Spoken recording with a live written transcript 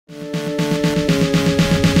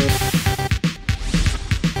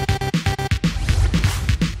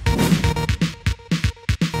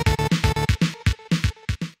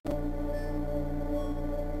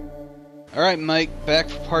Alright, Mike, back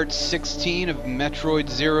for part 16 of Metroid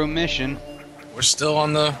Zero Mission. We're still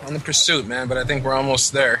on the pursuit, man, but I think we're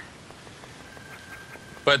almost there.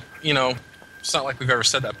 But, you know, it's not like we've ever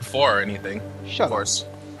said that before or anything. Shut of course.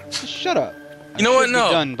 up. Just shut up. You know what? Be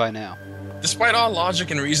No. done by now. Despite all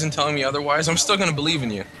logic and reason telling me otherwise, I'm still gonna believe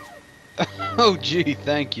in you. Oh, gee,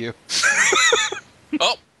 thank you.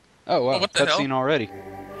 Oh! Oh, wow, what the hell? cutscene already.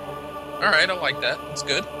 Alright, I like that. That's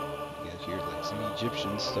good. You guys hear, like, some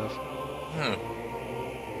Egyptian stuff.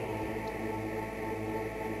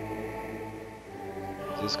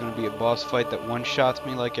 Is this gonna be a boss fight that one-shots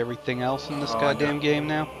me like everything else in this goddamn game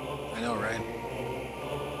now? I know, right?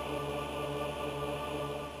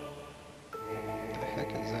 What the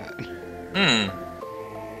heck is that?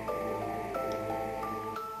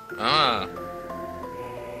 Ah.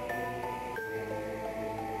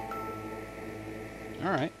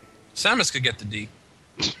 Alright. Samus could get the D.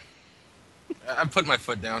 I put my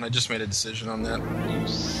foot down. I just made a decision on that. You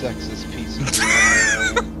sexist piece of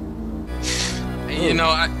You know,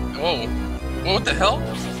 whoa. Well, what the hell?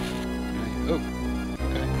 Oh.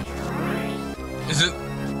 Okay. Is it...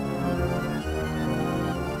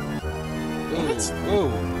 Whoa.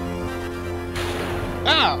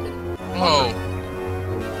 Ow! Whoa.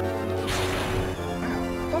 Ow,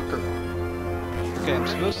 fucker. Okay, I'm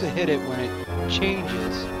supposed to hit it when it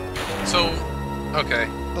changes. So, okay.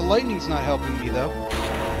 The lightning's not helping me, though.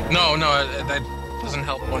 No, that doesn't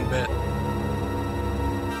help one bit.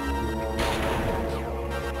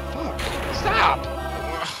 Fuck. Stop!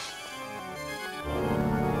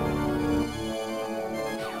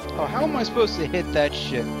 Oh, how am I supposed to hit that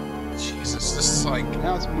shit? Jesus, this is like...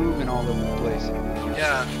 Now it's moving all over the place.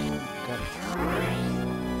 Yeah. Got it.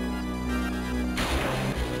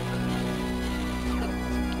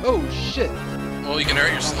 Oh, shit. Well, you can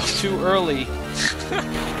hurt yourself. Too early.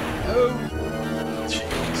 Oh.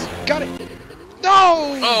 Jeez. Got it.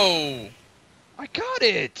 No! Oh! I got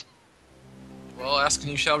it! Well, ask and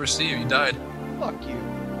you shall receive. You died. Fuck you.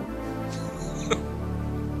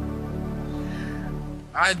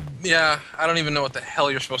 I don't even know what the hell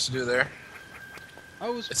you're supposed to do there. I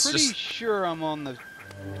was It's pretty just- sure I'm on the,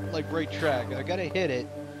 like, right track. I gotta hit it,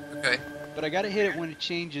 Okay. but I gotta hit it when it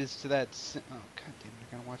changes to that... Oh, god damn it,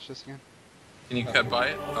 I gotta watch this again. Can you cut by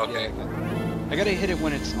it? Okay. Yeah, I gotta hit it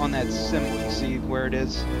when it's on that symbol. You see where it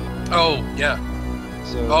is? Oh, yeah.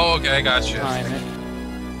 So, Oh, okay, I got you. time it.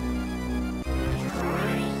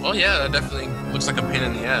 Well, yeah, that definitely looks like a pain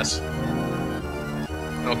in the ass.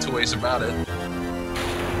 No two ways about it.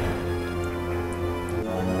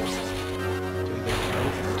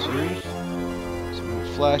 Two. So when it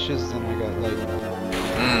flashes, then I got lightning.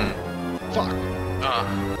 Fuck.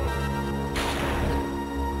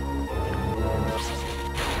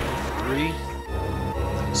 Three.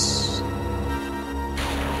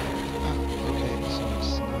 Oh, okay, so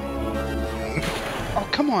it's not... Oh,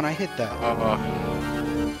 come on, I hit that.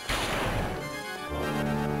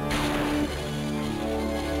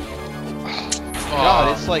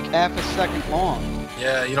 God, it's like half a second long.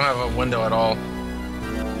 Yeah, you don't have a window at all.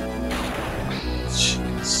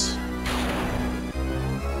 Jeez.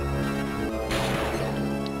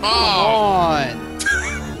 Come on!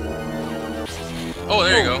 Oh,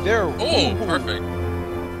 there you go. There. Oh, perfect.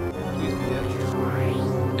 Please be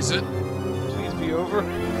it. Is it? Please be over.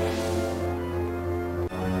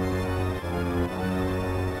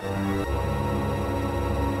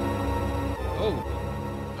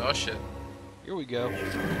 Oh, Oh, shit. here we go.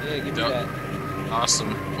 Yeah, give me Yep. that.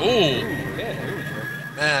 Awesome. Ooh, Oh, yeah, there we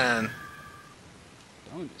go. man.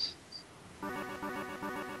 Bonus.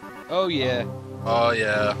 Oh, yeah. Oh,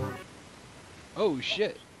 yeah. Oh,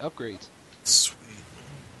 shit. Upgrades. Sweet.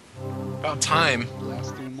 About time.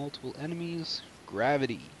 Blast through multiple enemies.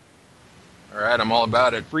 Gravity. Alright, I'm all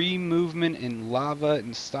about it. Free movement in lava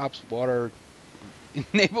and stops water.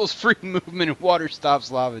 Enables free movement and water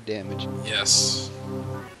stops lava damage. Yes.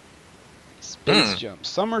 Space jump.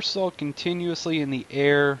 Somersault continuously in the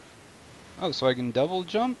air. Oh, so I can double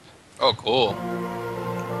jump? Oh, cool.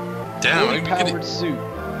 Damn, Fully we powered get suit.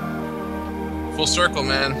 full circle,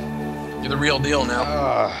 man. You're the real deal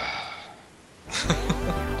now.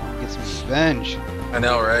 Get some revenge. I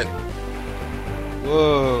know, right?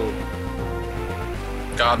 Whoa.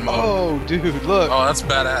 God mode. Oh, dude, look. Oh, that's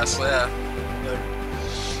badass. Yeah.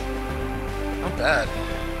 Not bad.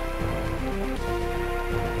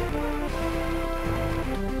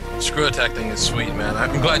 Screw attack thing is sweet, man.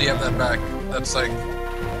 I'm glad you have that back. That's like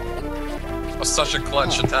such a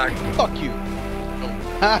clutch attack. Fuck you.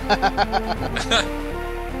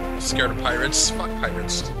 Scared of pirates? Fuck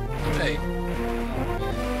pirates. Hey.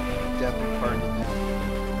 Definitely pardon me.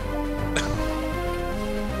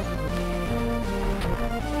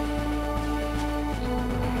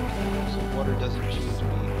 doesn't change me.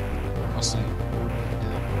 I'll see. Now.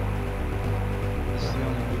 This is the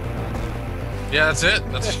only movement I know. Yeah, that's it.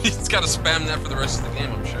 That's he's got to spam that for the rest of the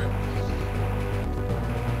game, I'm sure.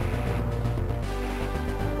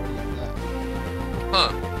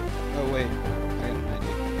 Huh. Oh wait, I got an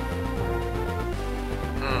idea.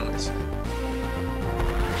 I see.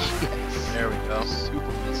 Yes. There we go.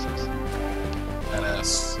 Super missiles.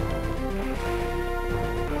 Badass.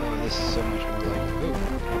 Oh, this is so much more like. Oh,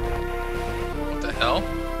 What the hell?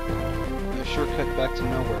 a shortcut back to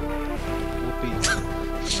nowhere. Whoopee.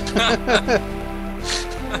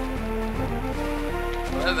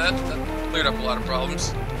 Well, that cleared up a lot of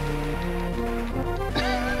problems.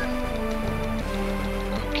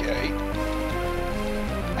 Okay.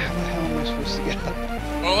 How the hell am I supposed to get up?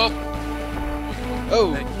 Oh, well.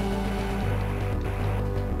 Oh! Hey.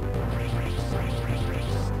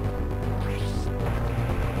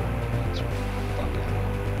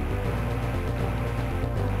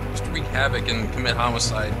 Just wreak havoc and commit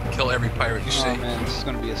homicide. Kill every pirate you see. Oh man, this is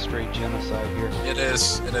gonna be a straight genocide here. It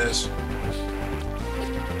is. It is.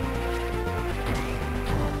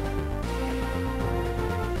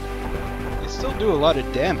 They still do a lot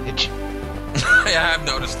of damage. Yeah, I have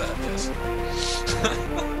noticed that, yes.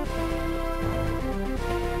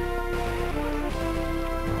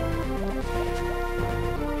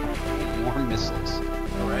 More missiles.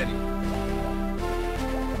 Alrighty.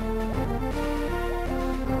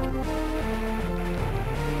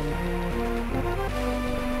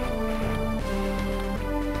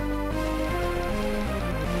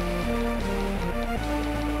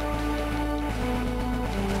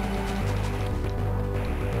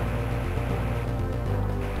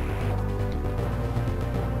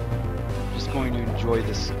 Just going to enjoy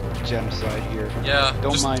this genocide here. Yeah.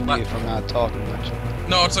 Don't just mind me if I'm not talking much.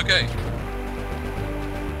 No, it's okay.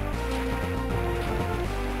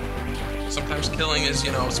 Sometimes killing is,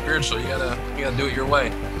 you know, spiritual. You gotta do it your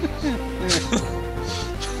way.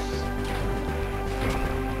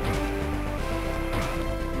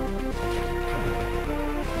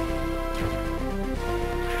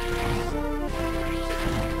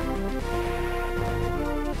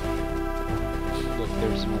 Look,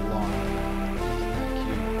 there's an alarm.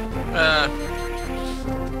 Isn't that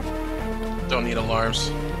cute? Don't need alarms.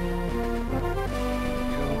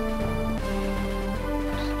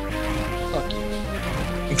 Fuck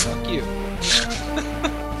you. Fuck you. I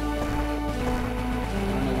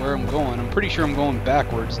don't know where I'm going. I'm pretty sure I'm going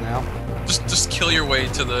backwards now. Just kill your way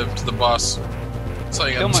to the boss. That's all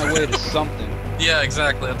you Kill gotta my do. way to something. Yeah,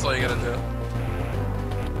 exactly. That's all you gotta do.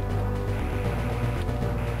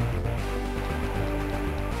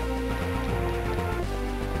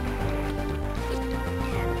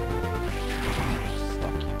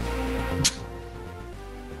 Fuck you.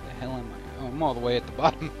 The hell am I? Oh, I'm all the way at the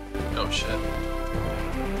bottom. Oh shit.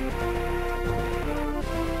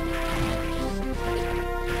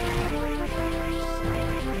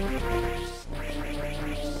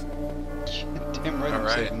 Damn right I'm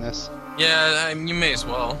Alright. saving this. Yeah, I mean, you may as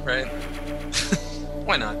well, right?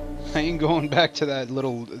 Why not? I ain't going back to that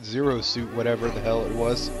little zero suit, whatever the hell it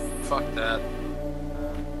was. Fuck that.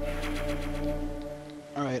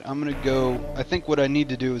 Alright, I'm gonna go. I think what I need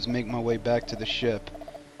to do is make my way back to the ship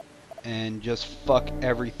and just fuck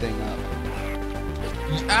everything up.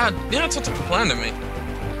 Yeah, it sounds like a plan to me.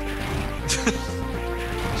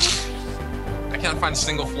 I can't find a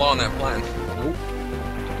single flaw in that plan. Nope.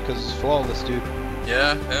 Because it's flawless, dude.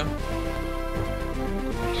 Yeah, yeah. I'm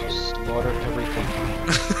going to slaughter everything.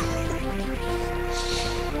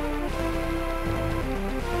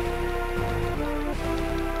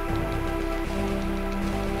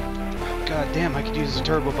 God damn, I could use the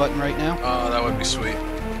turbo button right now. Oh, that would be sweet.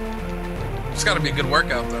 It's gotta be a good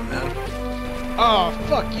workout though, man. Oh,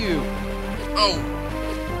 fuck you! Oh!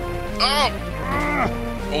 Oh!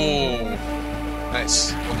 Oh!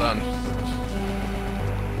 Nice. Well done.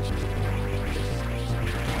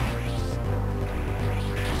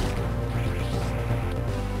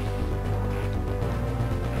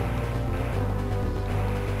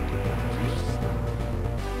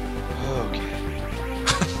 Okay.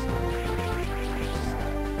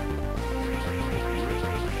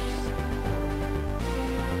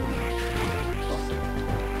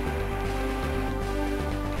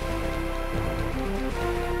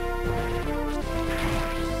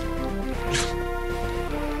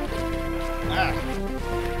 Ah!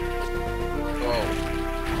 Oh.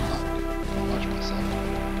 Watch myself.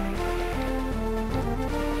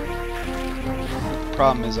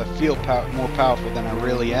 Problem is, I feel more powerful than I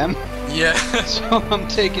really am, Yeah. so I'm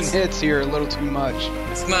taking hits here a little too much.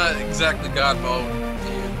 It's not exactly God mode.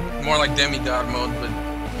 More like demigod mode, but,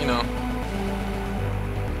 you know.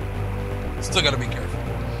 Still gotta be careful.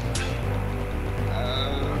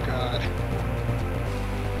 Oh god.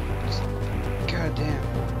 God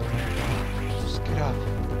damn. Just get up.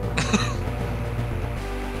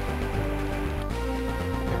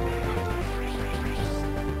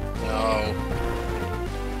 No.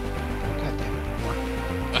 God damn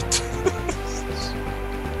it.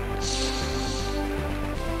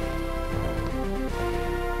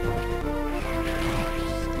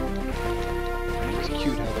 It's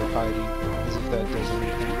cute how they're hiding, as if that does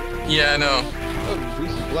anything. Yeah, I know. Oh,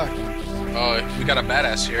 who's the black one? Oh, we got a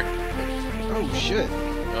badass here. Oh shit.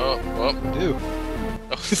 Oh, well. Dude.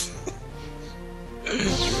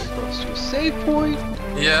 Straight across to a save point.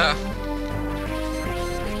 Yeah.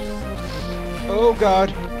 Oh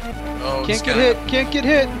god. Oh, Can't get hit. Can't get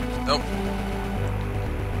hit. Nope.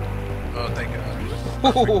 Oh, thank God.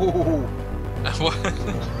 Oh, What?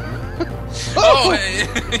 Oh, hey.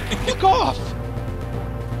 fuck off.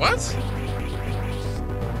 What?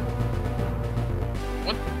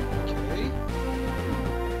 What? Okay.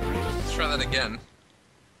 Let's try that again.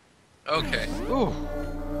 Okay. Ooh.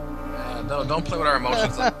 Don't play with our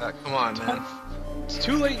emotions like that. Come on, man. It's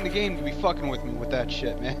too late in the game to be fucking with me with that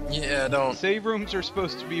shit, man. Yeah, don't. Save rooms are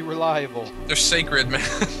supposed to be reliable. They're sacred, man.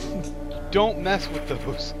 Don't mess with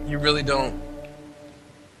those. You really don't.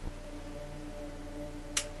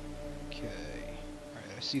 Okay.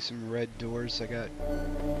 Alright, I see some red doors. I got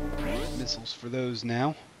missiles for those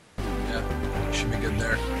now. Yeah, you should be good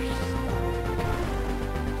there.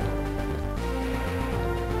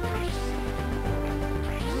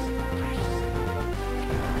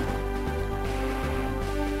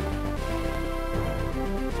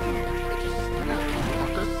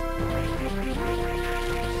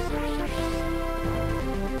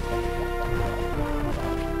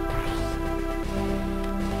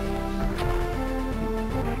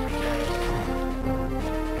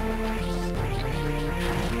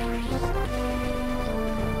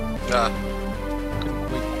 Couldn't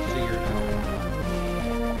quite figure it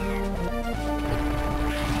out.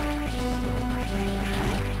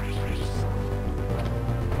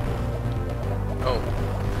 Oh,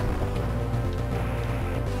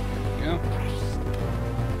 Yeah.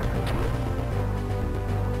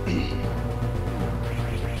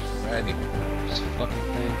 ready. This fucking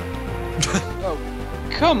thing. Oh,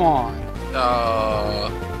 come on!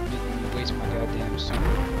 Making me waste my goddamn suit.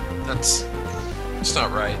 That's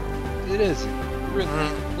not right. It isn't. Really?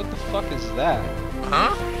 What the fuck is that?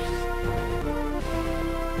 Huh?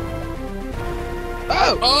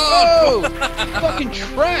 Oh! Oh! Oh! Fucking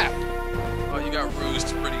trap! Oh, you got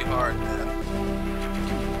rused pretty hard, man.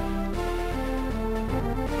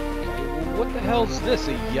 Okay, well, what the hell's this?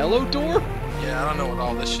 A yellow door? Yeah, I don't know what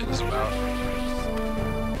all this shit is about.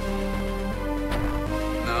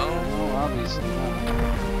 No? No, obviously not.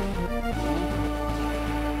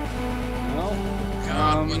 No?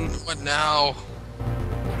 God, what now?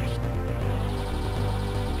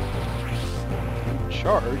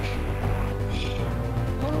 Charge?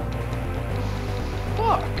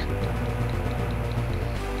 Fuck!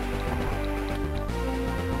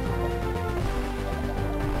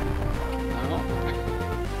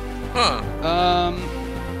 Huh.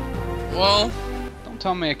 Well, Don't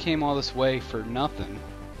tell me I came all this way for nothing.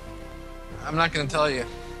 I'm not gonna tell you.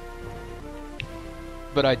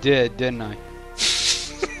 But I did, didn't I?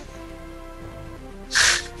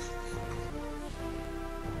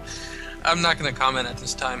 I'm not gonna comment at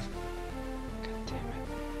this time. God damn it.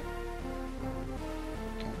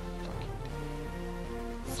 God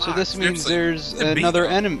fucking So Fuck, this means seriously. there's It's a beat another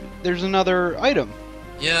up. enemy. There's another item.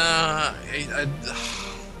 Yeah,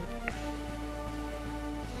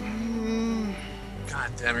 Mm,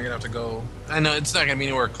 God damn, you're gonna have to go. I know it's not gonna be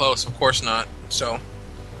anywhere close, of course not. So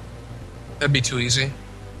that'd be too easy.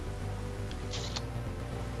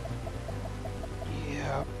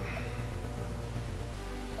 yeah.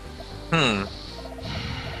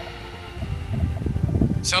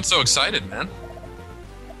 You sound so excited, man.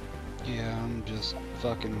 Yeah, I'm just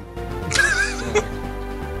fucking ecstatic.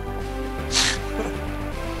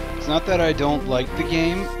 It's not that I don't like the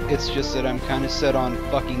game, it's just that I'm kind of set on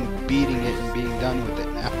fucking beating it and being done with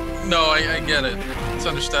it now. No, I get it. It's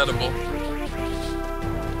understandable.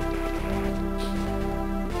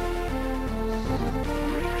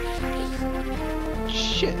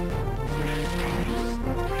 Shit.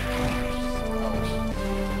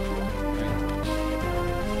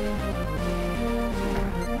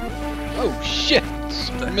 Oh shit!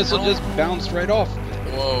 The missile hell? just bounced right off of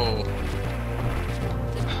it. Whoa.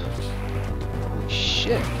 Holy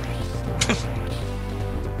shit.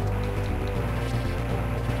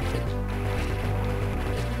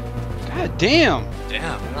 God God damn!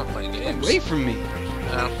 Damn, we're not playing games. Away from me.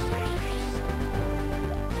 Yeah.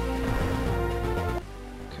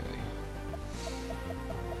 Okay.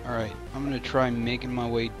 Alright, I'm gonna try making my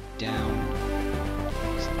way down.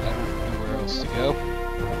 I don't know where else to go.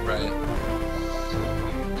 Right.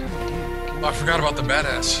 God damn. Oh, I forgot about the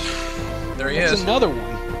badass. There he That's is. another one.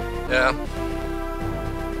 Yeah.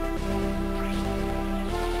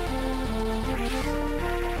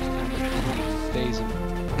 Phase him.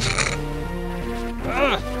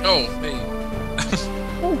 Oh, hey.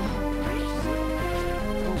 Oh.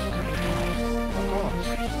 Oh,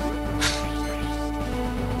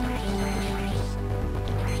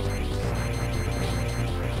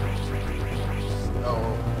 Oh.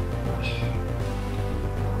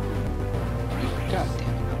 God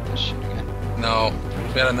damn it, not this shit again. No.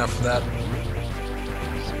 We had enough of that.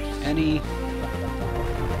 Is there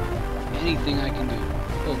anything I can do?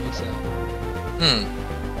 Oh, what's that?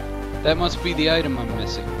 That must be the item I'm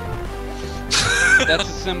missing. That's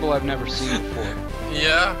a symbol I've never seen before.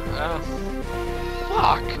 Yeah.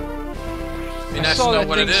 Fuck! Be I nice saw to know that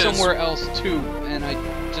what thing it is. somewhere else too, and I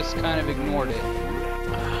just kind of ignored it.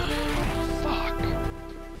 Fuck.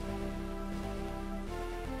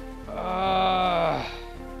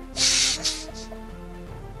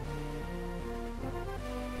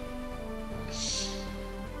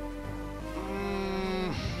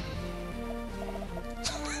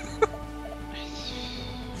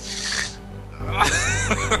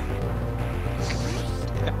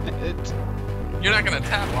 Damn it. You're not gonna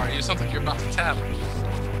tap, are you? It sounds like you're about to tap.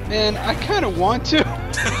 Man, I kind of want to.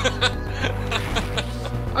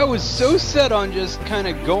 I was so set on just kind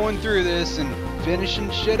of going through this and finishing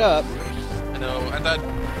shit up. I know. I thought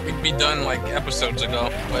we'd be done like episodes ago,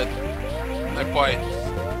 but not quite.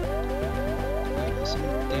 I guess I'm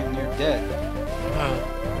damn near dead. Uh,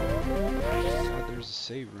 God, there's a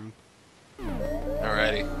save room.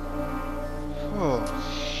 Alrighty. Oh,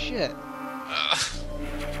 shit. Yeah,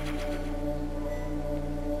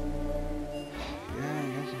 I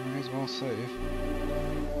guess I might as well save.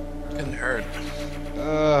 Couldn't hurt.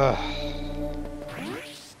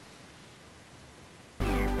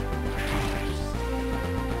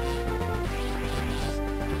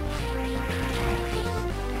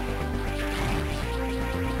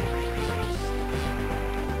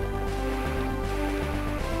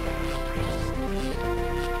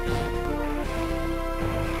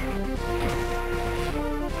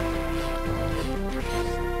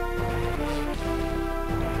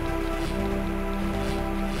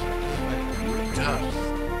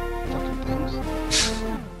 Fucking things.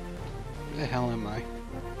 Where the hell am I?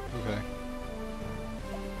 Okay.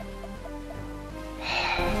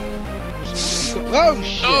 Oh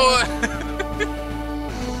shit! Oh!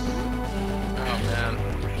 Oh man.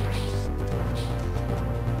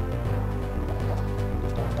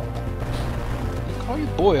 Call your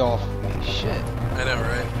boy off me. Shit. I know,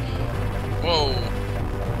 right? Whoa.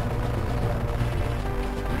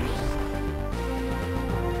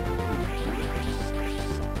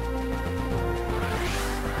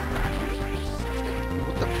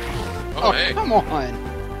 What the? Oh, Oh, hey. come on!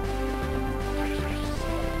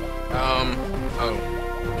 Oh.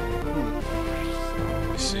 Hmm.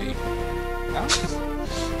 Let me see. How?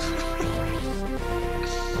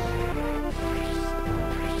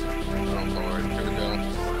 Oh lord, here we go.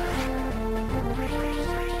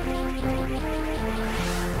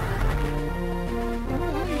 What the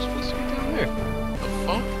hell are you supposed to be down there? The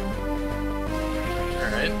fuck?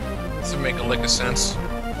 Alright. This would make a lick of sense.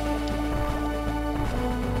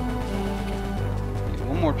 Okay,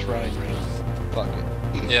 one more try. Fuck it.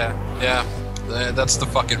 Yeah, yeah. That's the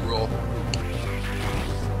fucking rule.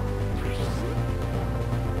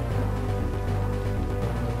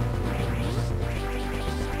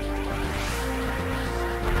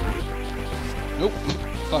 Nope.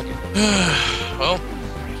 Fuck it. Well,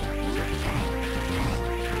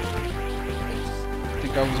 I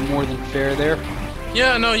think I was more than fair there.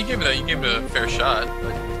 yeah, no, you gave it a fair shot,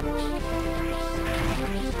 but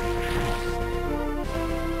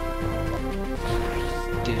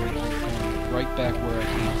Damn it. I'm going right back where I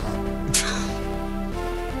came from.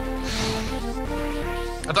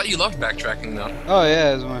 I thought you loved backtracking though. Oh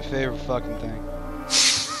yeah, it's my favorite fucking thing.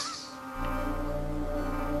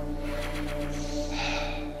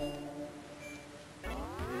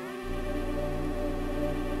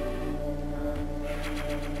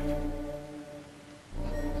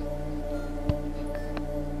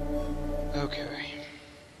 Okay.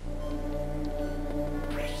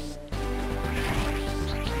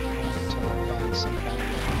 Until I find some kind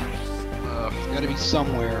of... It's gotta be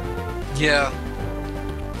somewhere. Yeah.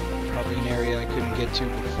 Probably an area I couldn't get to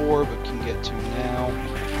before, but can get to now.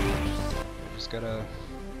 Just gotta...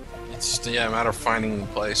 It's just, yeah, a matter of finding the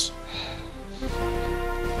place.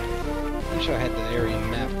 Wish I had the area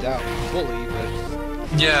mapped out fully, but...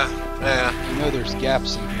 Yeah, yeah. I know there's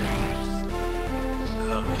gaps in here.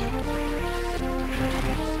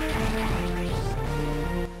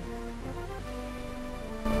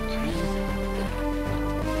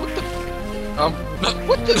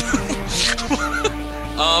 What the?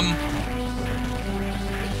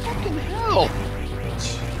 Fucking hell!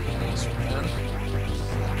 Jeez, man.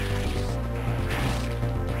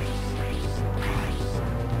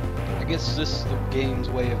 I guess this is the game's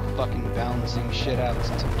way of fucking balancing shit out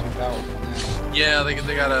since I'm too powerful now. Yeah, they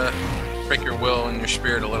gotta break your will and your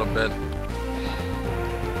spirit a little bit.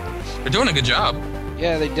 They're doing a good job.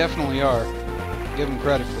 Yeah, they definitely are. Give them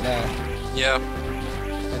credit for that. Yeah.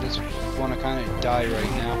 I just want to kind of die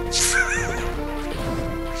right now.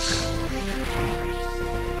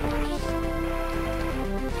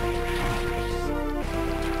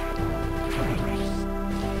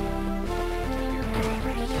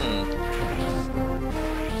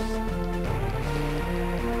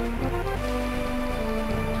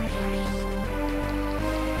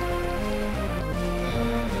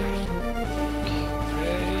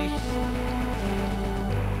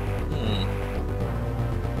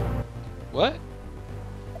 What?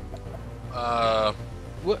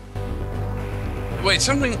 What? Wait,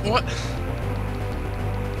 something. What?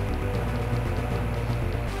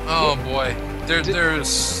 Oh boy.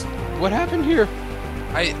 There's. What happened here?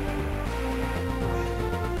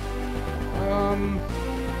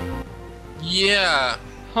 Yeah.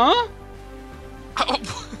 Huh? Oh.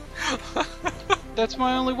 That's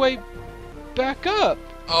my only way back up.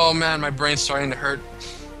 Oh man, my brain's starting to hurt.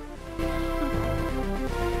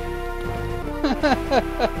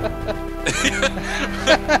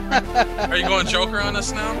 Are you going Joker on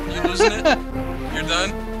us now? You losing it? You're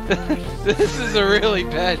done? This is a really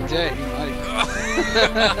bad day, Mike.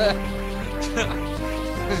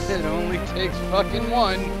 It only takes fucking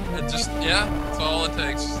one. Yeah, that's all it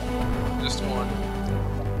takes. Just one.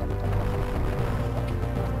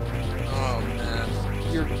 Oh man.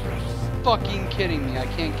 You're fucking kidding me. I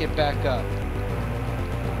can't get back up.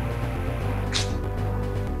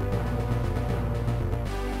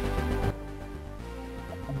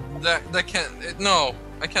 That can't. No,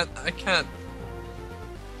 I can't.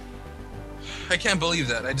 I can't believe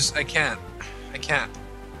that. I can't. I can't.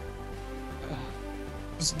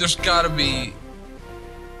 There's gotta be.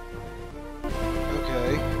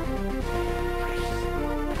 Okay.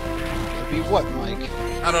 Be what, Mike?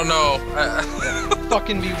 I don't know.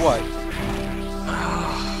 Fucking be what?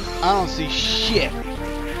 I don't see shit.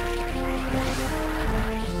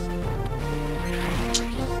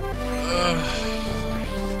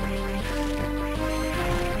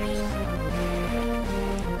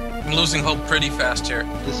 I'm losing hope pretty fast here.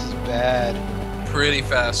 This is bad. Pretty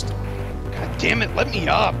fast. God damn it, let me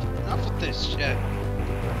up! Enough with this shit.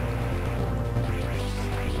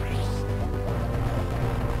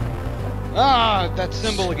 Ah, that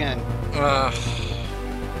symbol again.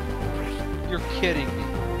 You're kidding me.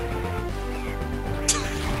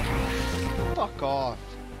 Fuck off.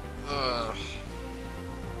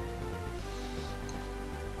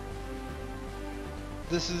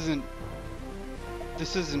 This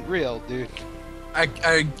isn't real, dude. I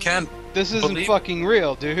can't. This isn't fucking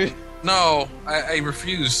real, dude. No, I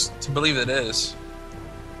refuse to believe it is.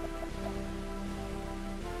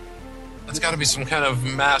 That's got to be some kind of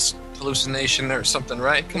mass hallucination or something,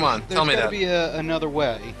 right? Come on, tell me that. There's got to be another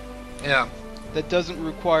way. Yeah. That doesn't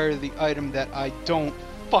require the item that I don't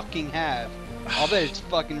fucking have. I'll bet it's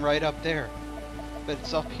fucking right up there. But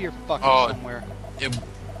it's up here fucking somewhere. It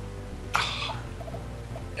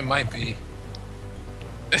might be.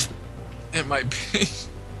 It might be.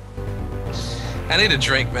 I need a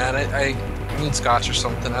drink, man. I need scotch or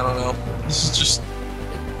something. I don't know. This is just.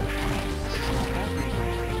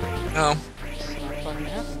 No.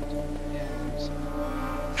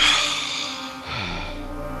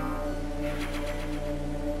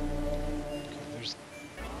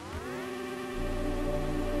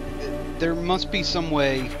 There must be some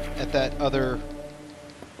way at that other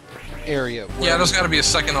area. Yeah, there's got to be a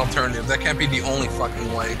second alternative. That can't be the only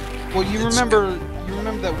fucking way. Well, you remember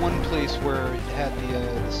that one place where it had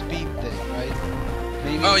the speed thing, right?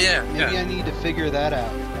 Maybe, oh yeah. Maybe I need to figure that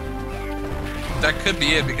out. That could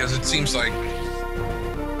be it, because it seems like,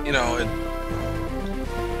 you know, it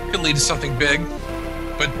could lead to something big.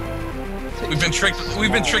 But we've been tricked.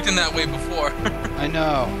 We've been tricked in that way before. I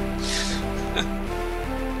know.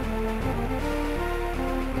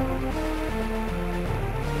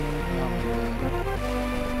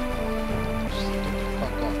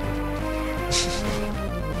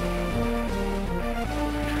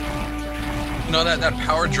 No, that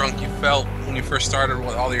power drunk you felt when you first started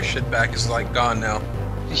with all your shit back is like gone now.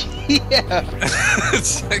 Yeah.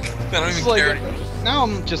 It's like I don't even like, care. Now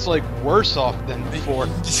I'm just like worse off than before.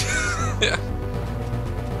 Yeah.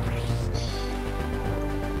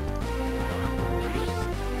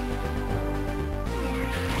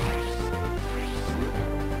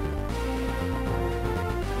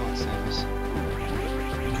 Come on, Samus.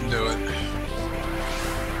 You can do it.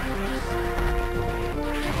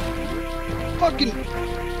 Fucking.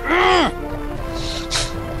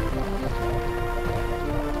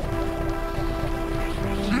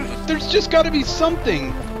 There's just got to be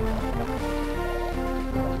something.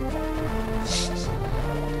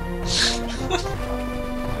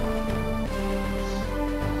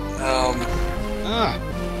 Ah.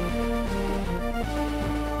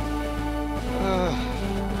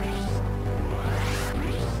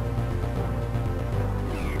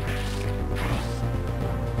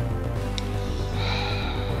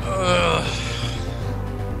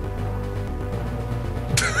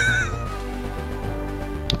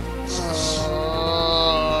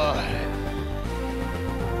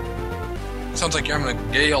 Sounds like you're having a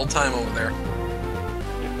gay old time over there.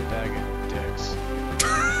 Get the bag of dicks.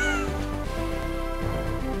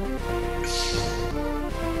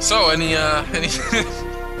 So, any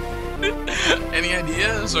any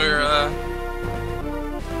ideas or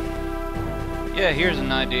Yeah, here's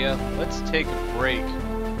an idea. Let's take a break.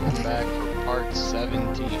 Come back for part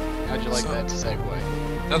 17. How'd you like that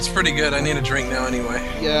segue? That's pretty good. I need a drink now anyway.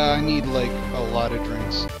 Yeah, I need like a lot of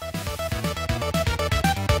drinks.